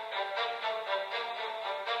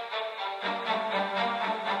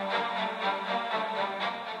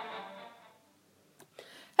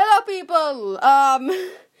Well,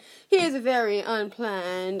 here's a very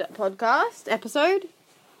unplanned podcast episode.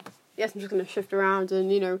 Yes, I'm just going to shift around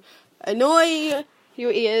and, annoy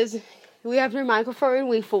your ears. We have no microphone,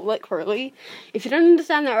 we fall like Curly. If you don't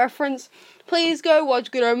understand that reference, please go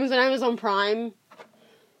watch Good Omens on Amazon Prime.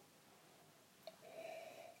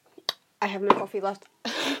 I have no coffee left.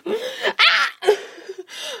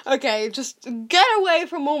 Okay, just get away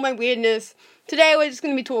from all my weirdness. Today we're just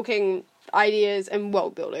going to be talking ideas and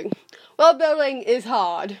world building. World building is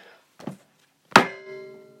hard.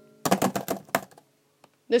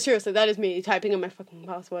 No, seriously, that is me typing in my fucking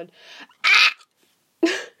password.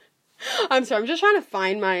 I'm sorry, I'm just trying to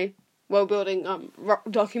find my world building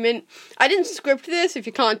document. I didn't script this, if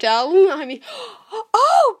you can't tell. I mean,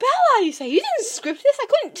 oh, Bella, you say you didn't script this? I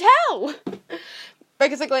couldn't tell.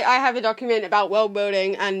 Basically, I have a document about world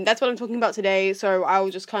building, and that's what I'm talking about today, so I'll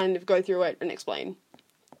just kind of go through it and explain.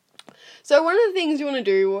 So one of the things you want to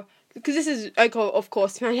do, because this is, of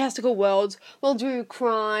course, fantastical worlds, we'll do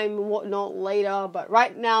crime and whatnot later, but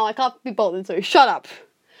right now I can't be bothered, so shut up.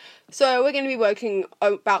 So we're going to be working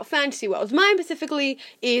about fantasy worlds. Mine specifically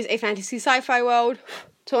is a fantasy sci-fi world,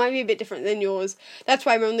 so it might be a bit different than yours. That's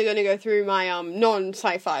why I'm only going to go through my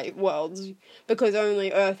non-sci-fi worlds, because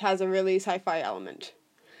only Earth has a really sci-fi element.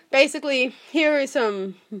 Basically, here's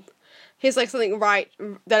something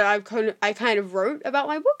that I kind of wrote about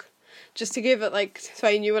my book, just to give it so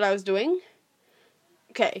I knew what I was doing.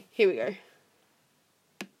 Okay, here we go.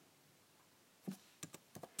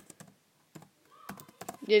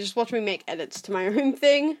 Yeah, just watch me make edits to my own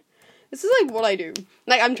thing. This is what I do.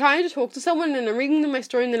 I'm trying to talk to someone and I'm reading them my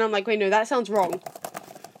story and then I'm like, wait, no, that sounds wrong.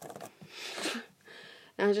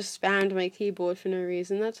 And I just spammed my keyboard for no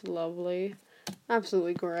reason. That's lovely.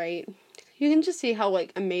 Absolutely great. You can just see how,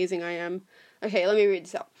 amazing I am. Okay, let me read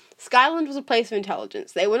this out. Skyland was a place of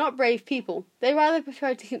intelligence. They were not brave people. They rather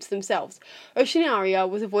preferred to keep to themselves. Oceanaria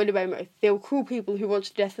was avoided by most. They were cruel people who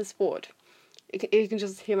watched death as sport. You can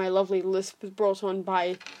just hear my lovely lisp brought on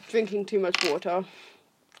by drinking too much water.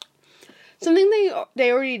 Something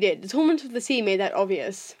they already did. The torment of the sea made that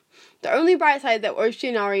obvious. The only bright side that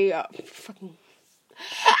Oceanaria... fucking...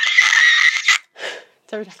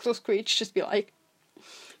 pterodactyl screech, just be like...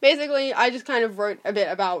 Basically, I just kind of wrote a bit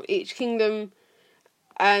about each kingdom,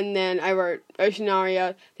 and then I wrote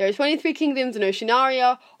Oceanaria. There are 23 kingdoms in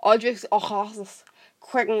Oceanaria. Odrix, Ochas,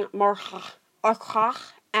 Quegen, Morcha,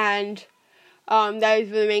 Orchach, and... those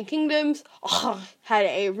were the main kingdoms. Had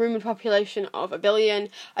a rumored population of 1 billion,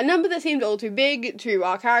 a number that seemed all too big to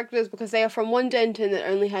our characters because they are from one denton that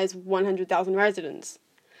only has 100,000 residents.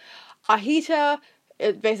 Ahita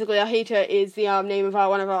is the name of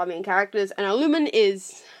one of our main characters, and Alumin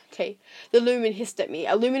is... Okay, the Lumen hissed at me.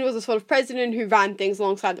 Alumin was a sort of president who ran things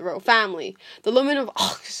alongside the royal family. The Lumen of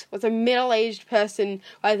Ox was a middle-aged person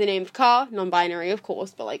by the name of Ka, non-binary of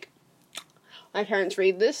course, but my parents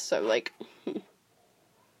read this, so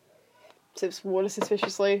sips water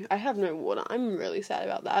suspiciously. I have no water. I'm really sad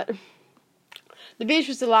about that. The Bij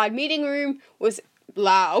was a large meeting room. The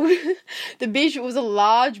Bij was a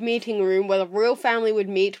large meeting room where the royal family would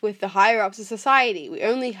meet with the higher ups of society. We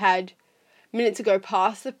only had minutes ago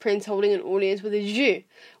past the prince holding an audience with a Jew,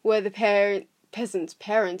 where the peasants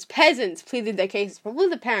pleaded their cases. Probably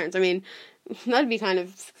the parents. I mean, that'd be kind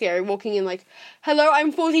of scary, walking in hello,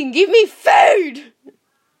 I'm 14, give me food!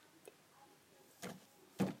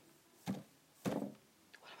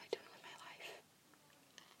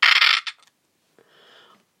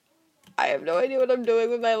 I have no idea what I'm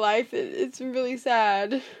doing with my life. It's really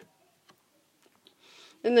sad.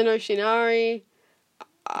 And then Oceanari.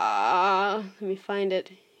 Let me find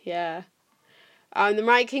it. Yeah. The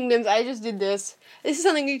Might Kingdoms, I just did this. This is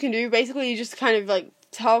something you can do. Basically, you just kind of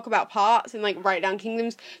talk about parts and write down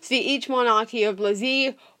kingdoms. See each monarchy of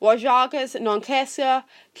Lazi, Wajakas, Nonkesa,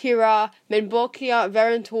 Kira, Menbokia,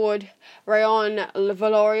 Verantord, Rayon,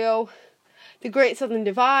 Valorio, the Great Southern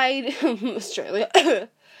Divide, Australia.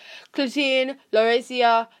 Clutine,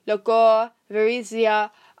 Lauresia, Logor, Verizia,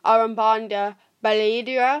 Arambanda,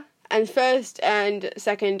 Balaidra, and first and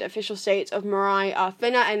second official states of Marai are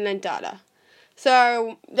Finna and Lentada.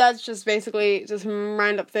 So that's just basically just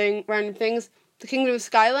random things. The Kingdom of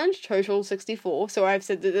Skyland, total 64. So I've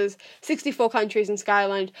said that there's 64 countries in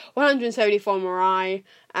Skyland, 174 in Marai,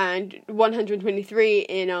 and 123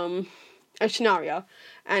 in Oceanaria.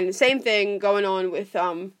 And the same thing going on with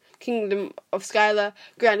Kingdom of Skyla,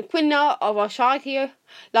 Grand Quinna of Oshakia,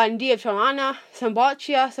 Landia Torana,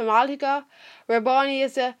 Sambotia, Samalica,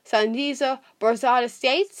 Reboniasa, Sandisa, Borzada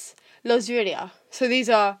States, Lozuria. So these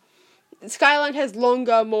are... Skyland has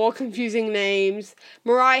longer, more confusing names.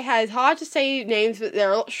 Marai has hard to say names, but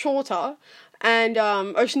they're a lot shorter. And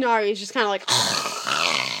Oshinari is just kind of like,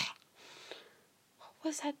 what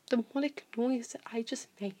was that demonic noise that I just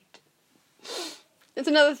made? It's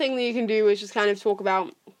another thing that you can do, is just kind of talk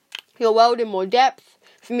about your world in more depth.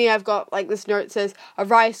 For me, I've got, like, this note says,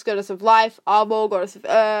 Arise, goddess of life, Arbor, goddess of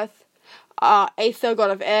earth, Aether,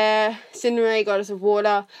 god of air, Cinere, goddess of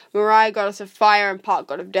water, Mirai, goddess of fire, and Park,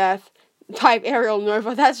 god of death. Type Ariel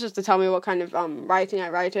Nova. That's just to tell me what kind of writing I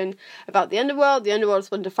write in. About the underworld. The underworld is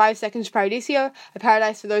split into 5 seconds. Paradiso, a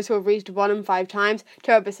paradise for those who have reached the bottom 5 times.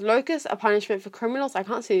 Terra Locus, a punishment for criminals. I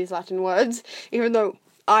can't see these Latin words, even though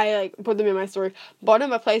I put them in my story.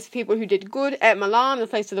 Bottom, a place for people who did good. Et Malam, the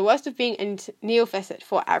place for the worst of being. And Neophysit,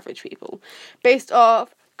 for average people. Based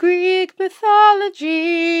off Greek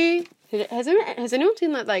mythology. Has anyone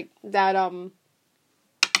seen that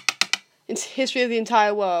it's History of the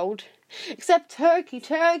Entire World? Except Turkey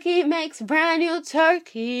makes brand new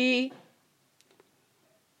turkey.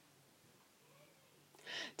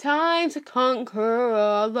 Time to conquer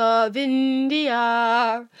all of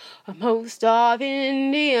India, most of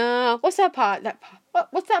India. What's that part?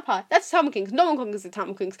 What's that part? That's Tamil Kings. No one conquers the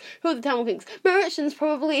Tamil Kings. Who are the Tamil Kings? Merchants,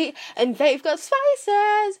 probably. And they've got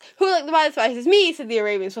spices. Who like to buy the spices? Me, said the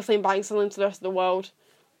Arabians, especially in buying something to the rest of the world.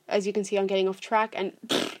 As you can see, I'm getting off track, and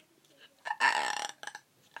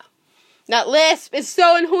that lisp is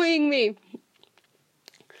so annoying me.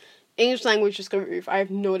 English language just got roof. I have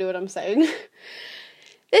no idea what I'm saying.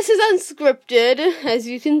 This is unscripted, as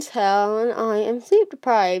you can tell, and I am sleep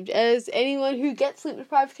deprived, as anyone who gets sleep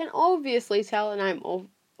deprived can obviously tell, and I'm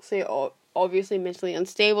obviously mentally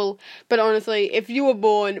unstable. But honestly, if you were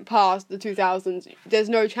born past the 2000s, there's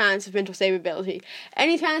no chance of mental stability.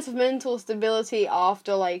 Any chance of mental stability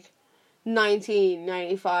after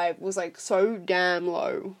 1995 was so damn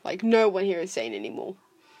low. No one here is sane anymore.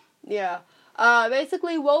 Yeah.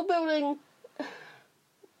 Basically, world building.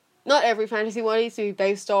 Not every fantasy one needs to be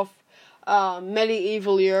based off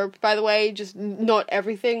medieval Europe, by the way, just not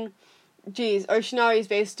everything. Geez, Oshinari is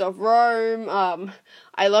based off Rome.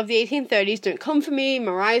 I love the 1830s, don't come for me.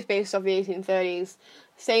 Mirai is based off the 1830s.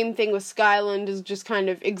 Same thing with Skyland, is just kind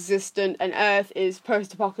of existent, and Earth is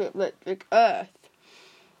post-apocalyptic Earth.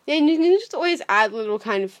 And you can just always add little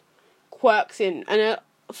kind of quirks in, and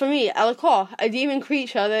for me, Alakor, a demon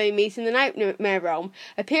creature that you meet in the Nightmare Realm.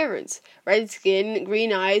 Appearance: red skin,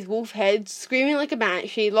 green eyes, wolf head, screaming like a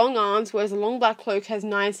banshee, long arms, wears a long black cloak, has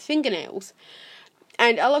 9 fingernails.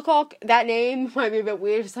 And Alakor, that name might be a bit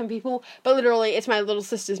weird for some people, but literally, it's my little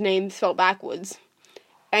sister's name spelled backwards.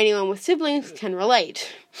 Anyone with siblings can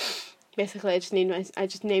relate. Basically, I just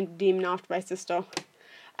named the demon after my sister.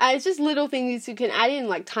 It's just little things you can add in,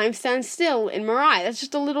 like time stands still in Mirai. That's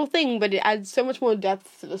just a little thing, but it adds so much more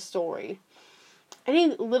depth to the story.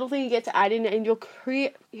 Any little thing you get to add in, and you'll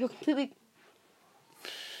completely...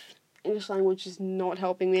 English language is not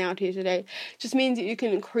helping me out here today. It just means that you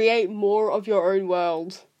can create more of your own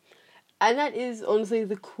world. And that is honestly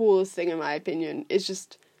the coolest thing in my opinion. It's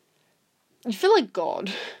just... you feel like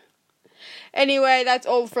God. Anyway, that's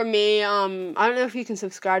all from me. I don't know if you can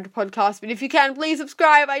subscribe to podcasts, but if you can, please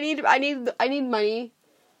subscribe. I need money.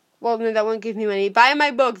 Well, no, that won't give me money. Buy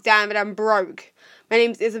my book, damn it, I'm broke. My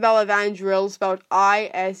name's Isabella Vandriel, spelled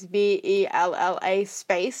Isbella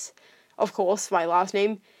space. Of course, my last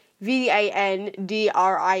name,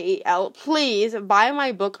 Vandriel. Please buy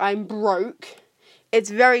my book, I'm broke. It's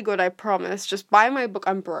very good, I promise. Just buy my book,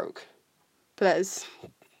 I'm broke. Please.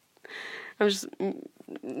 I'm just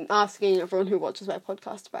asking everyone who watches my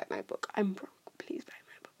podcast to buy my book. I'm broke. Please buy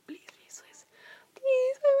my book. Please.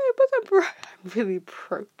 Please buy my book. I'm broke. I'm really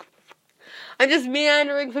broke. I'm just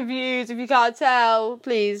meandering for views, if you can't tell.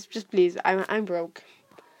 Please. I'm broke.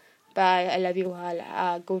 Bye. I love you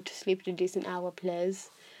all. Go to sleep at a decent hour, please.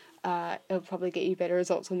 It'll probably get you better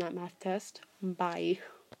results on that math test. Bye.